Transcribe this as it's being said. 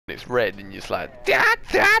it's red, and you're just like that.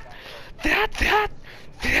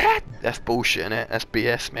 That's bullshit, innit? That's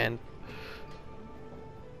BS, man.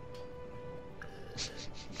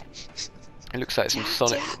 It looks like some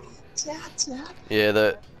Sonic.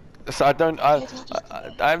 Yeah, so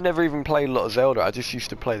I've never even played a lot of Zelda. I just used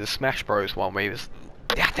to play the Smash Bros one where he was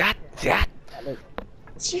that. That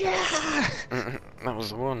was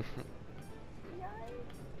the one.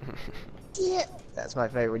 Yeah. That's my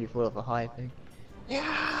favourite when you fall off a high thing. Yeah,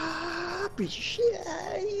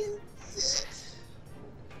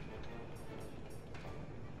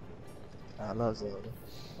 I love Zelda.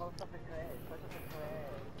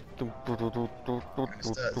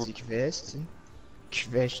 Starts die Questen.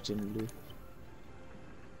 Questenlu.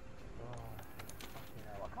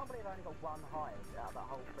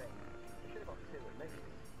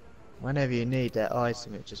 Whenever you need that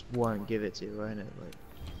item, it just won't give it to you, won't it? Like...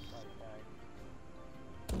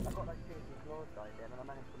 I've got those CNC claws guys in, and I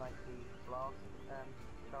managed to make the glass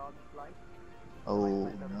charge blade. Oh,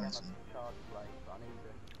 nice. Charge blade, but I need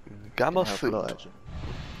to... Gamma suit.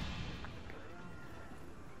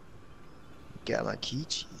 Gamma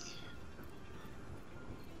Kichi.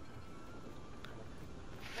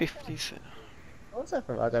 50 cents. What's that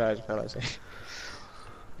from? I don't know, I just felt like saying.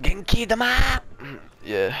 Genki Dama!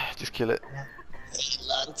 Yeah, just kill it.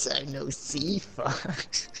 Long time no see, fuck.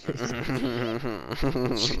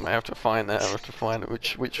 I have to find that. I have to find it.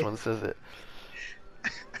 Which one says it?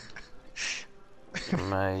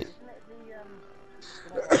 Mate.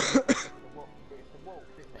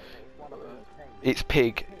 It's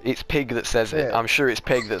Pig. It's Pig that says it. Yeah. I'm sure it's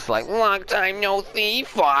Pig that's like, long time no see,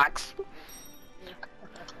 fox.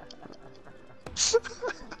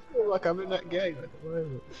 Like I'm in that game at the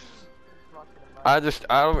moment. I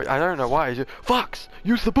don't know why. Fox,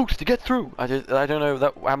 use the boots to get through. I don't know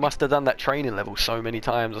that I must have done that training level so many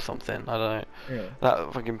times or something. I don't know. Yeah.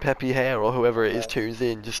 That fucking Peppy Hair or whoever it is tunes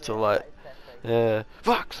in just to like, yeah.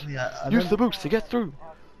 Fox, use the boots to get through.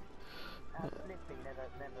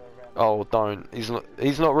 Oh, don't. He's not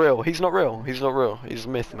real. He's not real. He's not real. He's a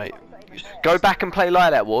myth, mate. Go back and play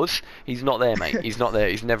like that was. He's not there, mate. He's not there.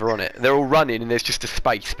 He's never on it. They're all running and there's just a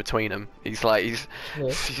space between them. He's like, he's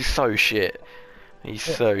so shit. He's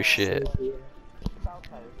so shit.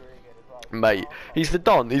 Mate, he's the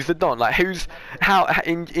Don. He's the Don. Like, how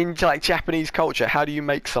in like Japanese culture, how do you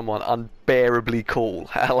make someone unbearably cool?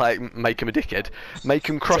 How, like, make him a dickhead? Make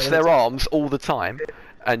him cross their arms all the time.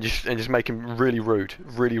 And just make him really rude.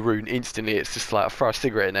 Instantly, it's just like throw a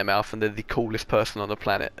cigarette in their mouth, and they're the coolest person on the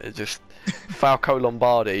planet. It just Falco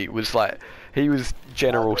Lombardi was like, he was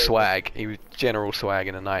General Swag. He was General Swag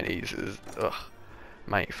in the 90s. Ugh,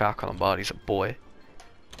 mate, Falco Lombardi's a boy.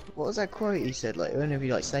 What was that quote he said? Like, whenever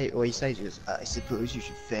you like say, or he says, he goes, I suppose you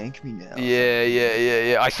should thank me now.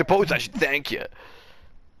 Yeah. I suppose I should thank you.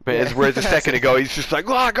 But whereas a second ago, he's just like,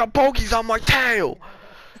 oh, I got pokies on my tail.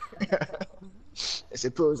 I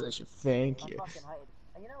suppose I should thank you. I fucking hated.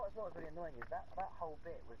 And you know what was really annoying is that whole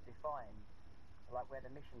bit was defined, like where the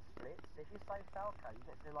mission splits. If you say Falco, you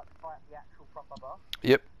get to like fight the actual proper boss.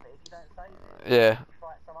 Yep. But if you don't say, yeah. you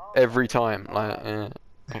fight some Every time, like, yeah.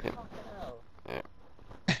 Okay. Yeah.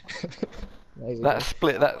 That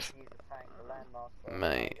split. That's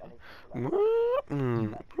mate. Yeah.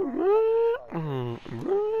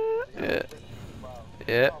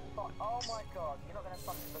 Yeah. Oh my god, you're not gonna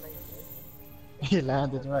fucking believe this. He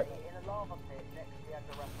landed right. In a lava pit next to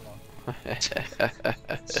the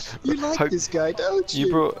Rapalon. You like this guy, don't you?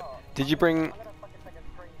 You brought. Did you bring?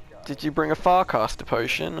 Did you bring a Farcaster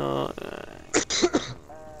potion or?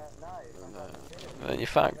 No. You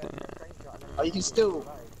fucked. Oh, you can still.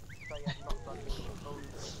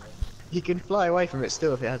 You can fly away from it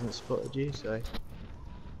still if it hasn't spotted you. So.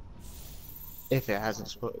 If it hasn't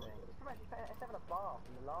spotted.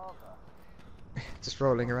 Just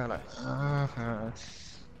rolling around like.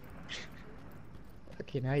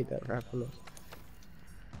 Fucking hate that Rapalon.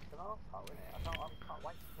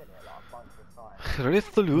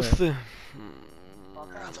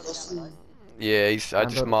 Yeah, I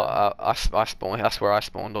spawned. That's where I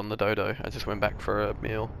spawned on the Dodo. I just went back for a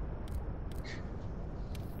meal.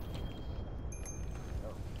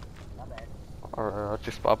 I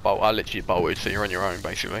literally bolted, so you're on your own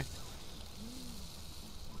basically.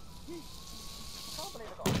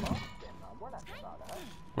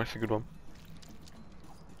 Where's a good one?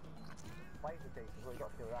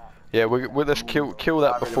 Yeah, let's kill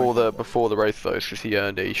that before the Wraith though, because he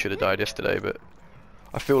earned it. He should have died yesterday, but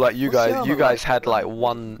I feel like you guys had like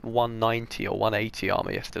 190 or 180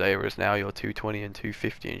 armor yesterday, whereas now you're 220 and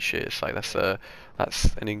 250 and shit. It's like that's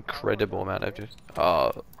an incredible amount of just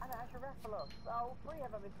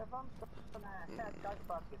Go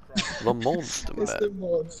fuck yourself. The monster It's the man.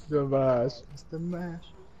 monster mash. It's the mash.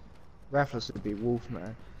 Raffles would be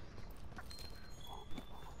Wolfman.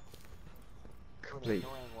 Complete.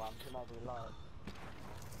 Annoying one to make me laugh.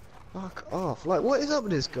 Fuck off. Like, what is up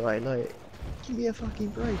with this guy? Like, give me a fucking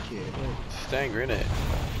break here. Like, It's angry, innit?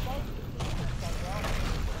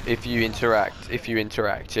 If you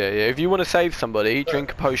interact, yeah. If you want to save somebody,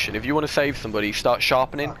 drink a potion. If you want to save somebody, start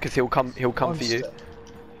sharpening, because he'll come for you. monster.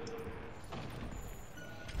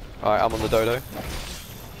 Alright, I'm on the dodo.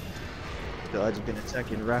 I've just been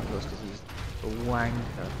attacking Raffles because he's a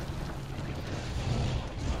wanker.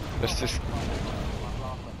 Let's just...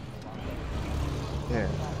 Yeah.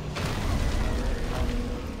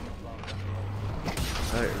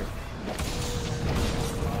 Totally.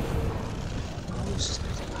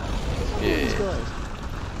 Yeah. These guys.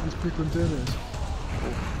 These people doing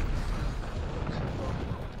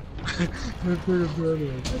Look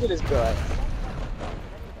at this guy.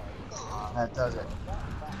 That does it.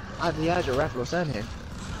 I have the Azure Raffles and him.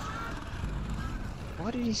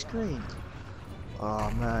 Why did he scream? Oh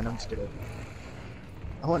man, I'm scared.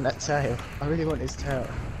 I want that tail. I really want his tail.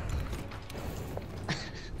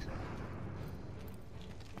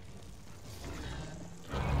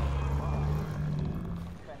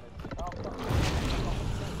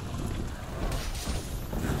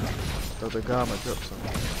 Dodogama dropped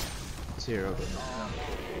something. 0.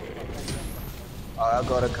 Oh, I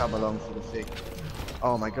gotta come along for the thing.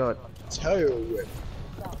 Oh my god. Tail whip.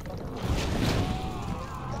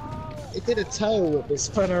 It did a tail whip, it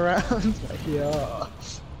spun around. Like, yeah.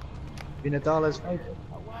 Vinodala's favourite.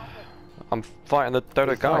 I'm fighting the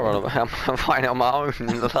Dodogama. I'm fighting on my own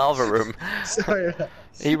in the lava room. Sorry.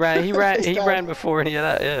 He ran before any of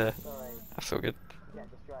that, yeah. Sorry, That's all good.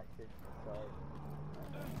 get distracted. Sorry.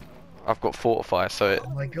 I've got Fortify, so Oh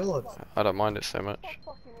my god. I don't mind it so much.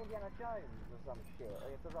 Fucking Indiana Jones or some shit. Or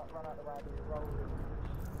you have to like run out the way and roll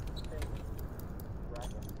the thing.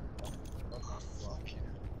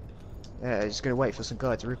 Yeah, just gonna wait for some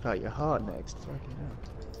guy to rip out your heart next. Fucking hell.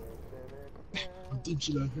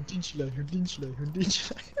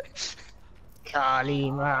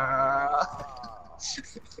 Kalima.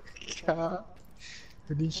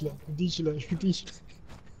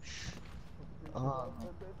 Oh.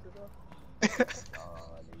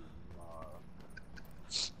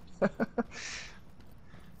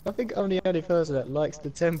 I think I'm the only person that likes the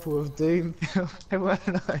Temple of Doom film.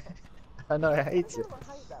 I know I hate it. I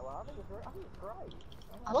hate that one. I think it's great.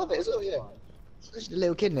 I love it as well, yeah. Especially the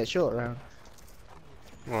little kid in that short round.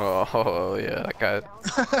 Oh yeah,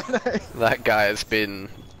 that guy has been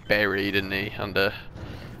buried, isn't he? Under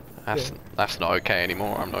that's not okay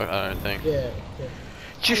anymore. I don't think. Yeah.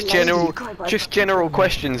 Just general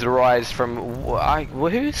questions arise from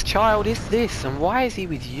whose child is this and why is he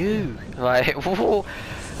with you? Like,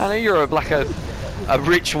 I know you're a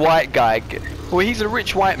rich white guy. Well, he's a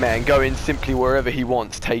rich white man going simply wherever he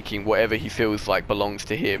wants, taking whatever he feels like belongs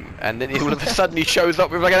to him, and then all of a sudden he shows up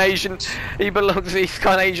with like he's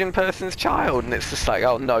got an Asian person's child, and it's just like,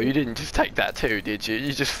 oh no, you didn't just take that too, did you?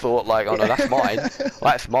 You just thought like, oh no, that's mine,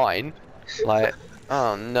 that's mine, like,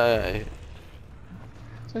 oh no.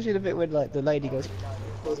 Especially the bit when like the lady goes,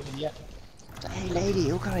 hey lady,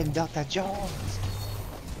 you call him Dr. Jones.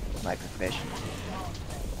 My profession.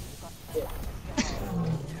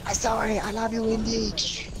 I'm sorry, I love you indeed.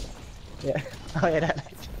 Yeah. Oh yeah,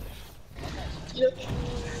 that. Do you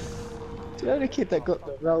know the kid that got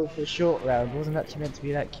the role for short round wasn't actually meant to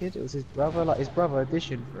be that kid? It was his brother. Like his brother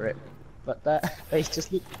auditioned for it, but they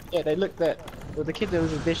just looked. Yeah, they looked at the kid that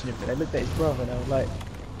was auditioning for it. They looked at his brother and they were like,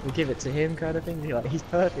 "We'll give it to him," kind of thing. Like he's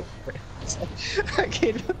perfect for it. So, that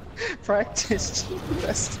kid practiced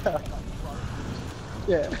that stuff.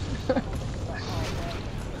 Yeah.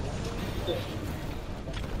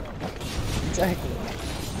 Exactly.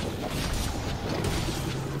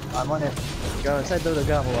 I'm on it. Go and say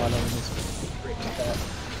Dodogama while I'm in this freaking cat.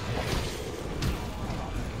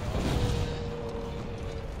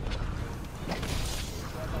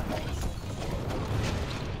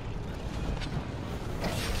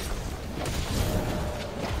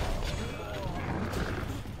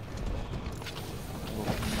 Oh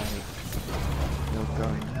mate, you're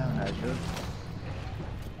going down, Azure.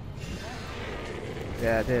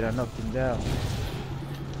 Yeah, I did. I knocked him down.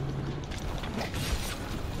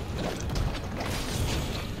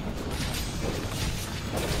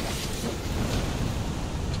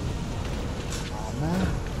 Oh man.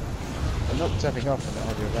 I knocked something off and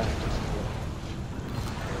I'll do that.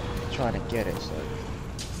 Trying to get it, so. Yeah.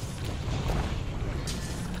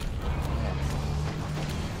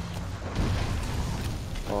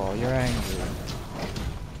 Oh, you're angry.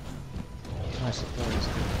 I suppose.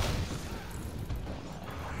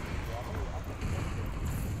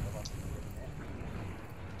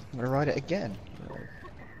 I'm gonna ride it again.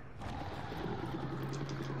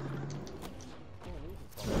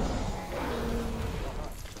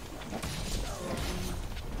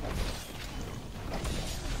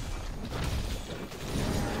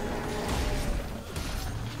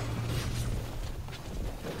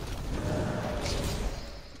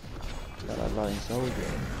 Got a lone soldier.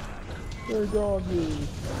 They're gone, dude.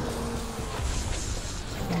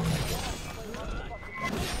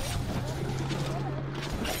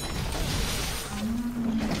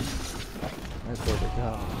 That's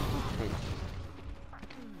Dodogama.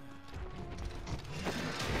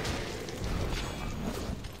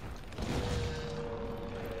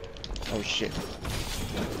 Oh shit.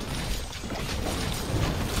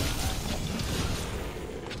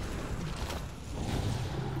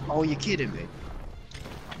 Oh, you kidding me?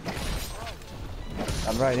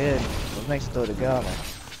 I'm right here. What makes Dodogama?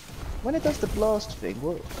 When it does the blast thing,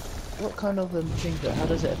 what kind of thing? How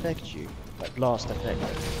does it affect you? Like blast effect?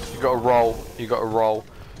 You got to roll. You got to roll.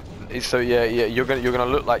 So yeah, you're gonna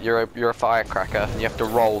look like you're a firecracker, and you have to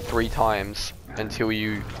roll 3 times until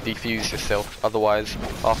you defuse yourself. Otherwise,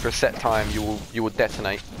 after a set time, you will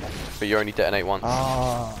detonate, but you only detonate once.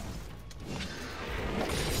 Ah.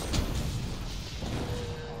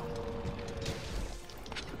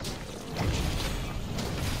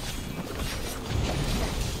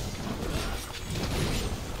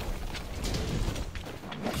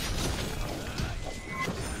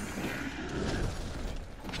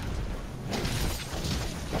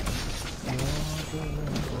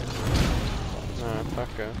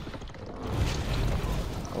 Okay.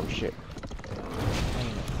 Oh shit.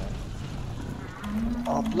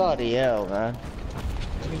 Oh bloody hell, man.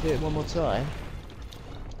 Can we do it one more time?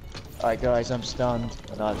 Alright guys, I'm stunned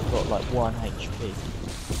and I've got like 1 HP.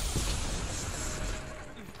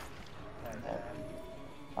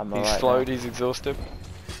 I'm He's alright slowed, now. he's exhausted.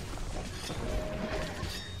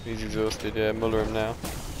 He's exhausted, yeah, muller him now.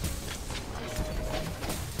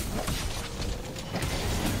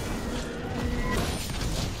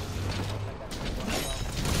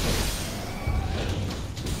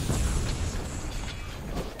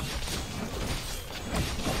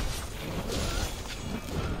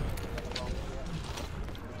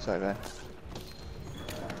 Sorry man.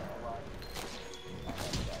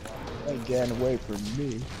 Ain't getting away from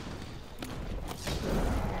me.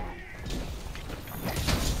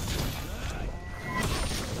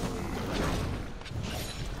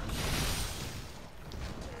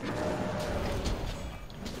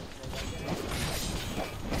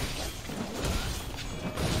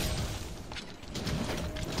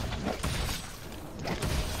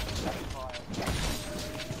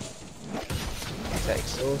 That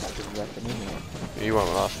exhausted weapon, isn't it? You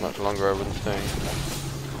won't last much longer, I wouldn't think.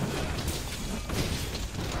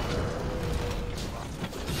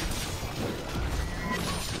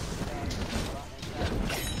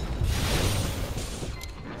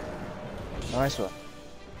 Nice one.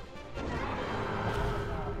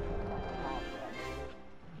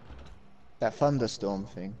 That thunderstorm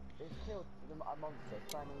thing. It's killed a monster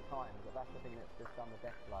so many times that that's the thing that's just done the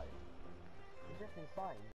death blow. It's just insane.